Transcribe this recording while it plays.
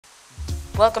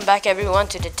Welcome back everyone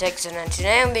to the Tech Zone, and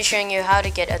today I'll be showing you how to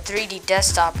get a 3D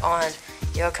desktop on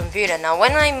your computer. Now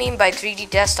when I mean by 3D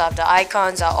desktop, the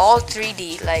icons are all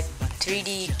 3D, like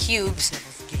 3D cubes,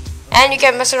 and you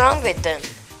can mess around with them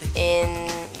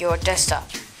in your desktop.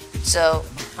 So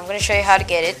I'm going to show you how to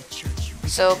get it.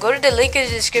 So go to the link in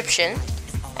the description,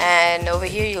 and over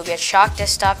here you'll get Shark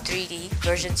Desktop 3D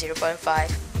version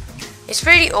 0.5. It's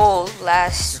pretty old,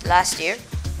 last year,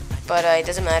 but it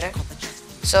doesn't matter.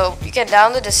 So you can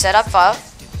download the setup file,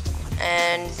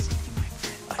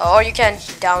 or you can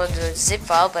download the zip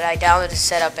file, but I downloaded the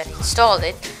setup and installed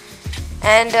it.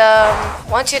 And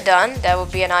once you're done, there will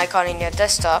be an icon in your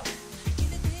desktop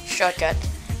shortcut,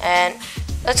 and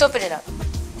let's open it up.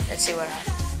 Let's see what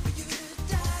happens.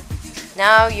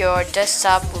 Now your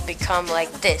desktop will become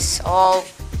like this, all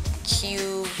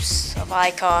cubes of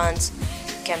icons.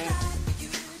 You can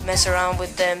mess around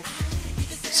with them.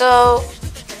 So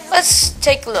let's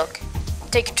take a look,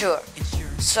 take a tour.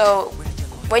 So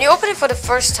when you open it for the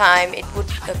first time, it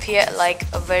would appear like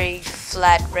a very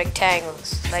flat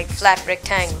rectangles,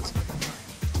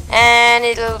 and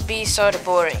it'll be sort of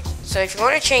boring. So if you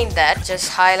want to change that, just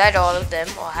highlight all of them,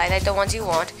 or highlight the ones you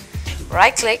want.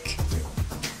 Right click,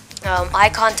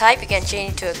 icon type, you can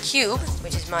change it to a cube,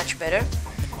 which is much better.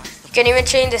 You can even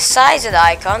change the size of the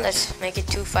icon. Let's make it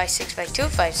 256 by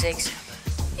 256.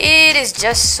 It is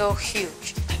just so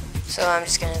huge. So I'm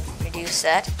just gonna reduce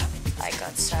that.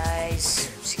 Icon size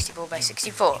 64 by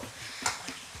 64.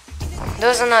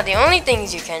 Those are not the only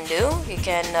things you can do. You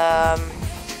can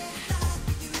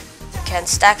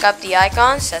stack up the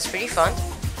icons. That's pretty fun.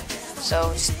 So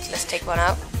let's take one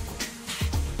out.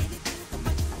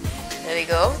 There we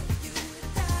go.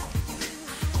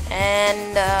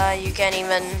 And you can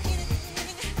even,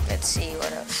 let's see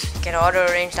what else. You can auto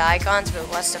arrange the icons, but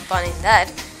what's the fun in that?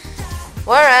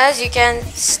 Whereas you can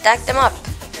stack them up.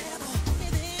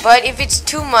 But if it's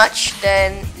too much,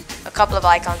 then a couple of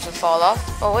icons will fall off.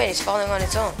 Oh wait, it's falling on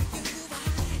its own.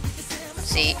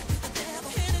 See?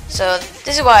 So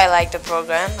this is why I like the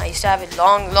program. I used to have it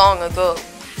long ago,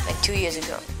 like 2 years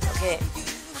ago. Okay.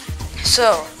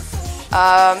 So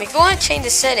if you want to change the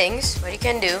settings, what you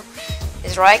can do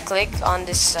is right click on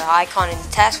this icon in the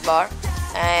taskbar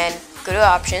and go to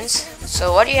options.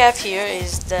 So what you have here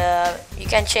is you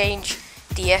can change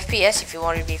the FPS if you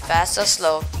want it to be fast or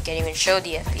slow. You can even show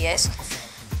the FPS.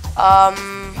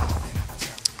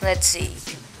 Let's see,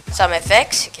 some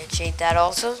effects, you can change that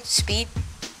also. Speed.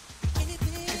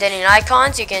 Then in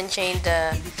icons, you can change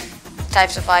the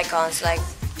types of icons, like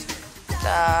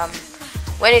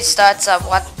when it starts up,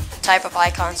 what type of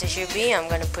icons it should be. I'm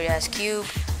going to put it as cube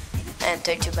and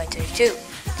 32 by 32.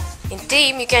 In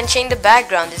theme, you can change the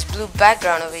background, this blue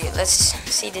background over here. Let's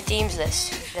see the themes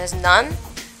list. There's none,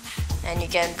 and you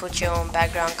can put your own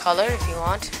background color if you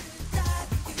want,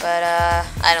 but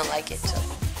I don't like it. So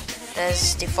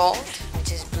there's default,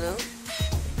 which is blue.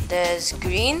 There's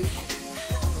green,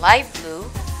 light blue,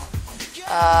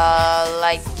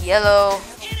 light yellow,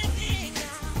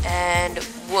 and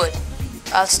wood.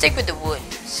 I'll stick with the wood.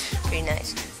 It's pretty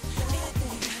nice.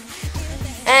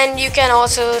 And you can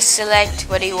also select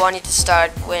whether you want it to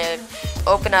start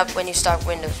open up when you start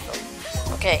Windows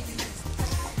Phone. Okay.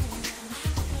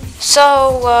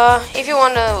 So if you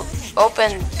want to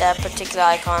open that particular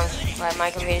icon like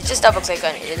my computer, just double click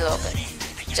on it, it'll open,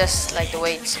 just like the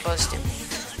way it's supposed to.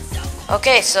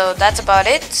 Okay, so that's about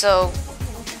it. So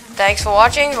thanks for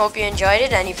watching, hope you enjoyed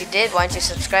it, and if you did, why don't you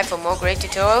subscribe for more great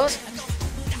tutorials.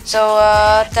 So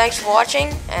thanks for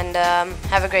watching, and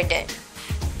have a great day.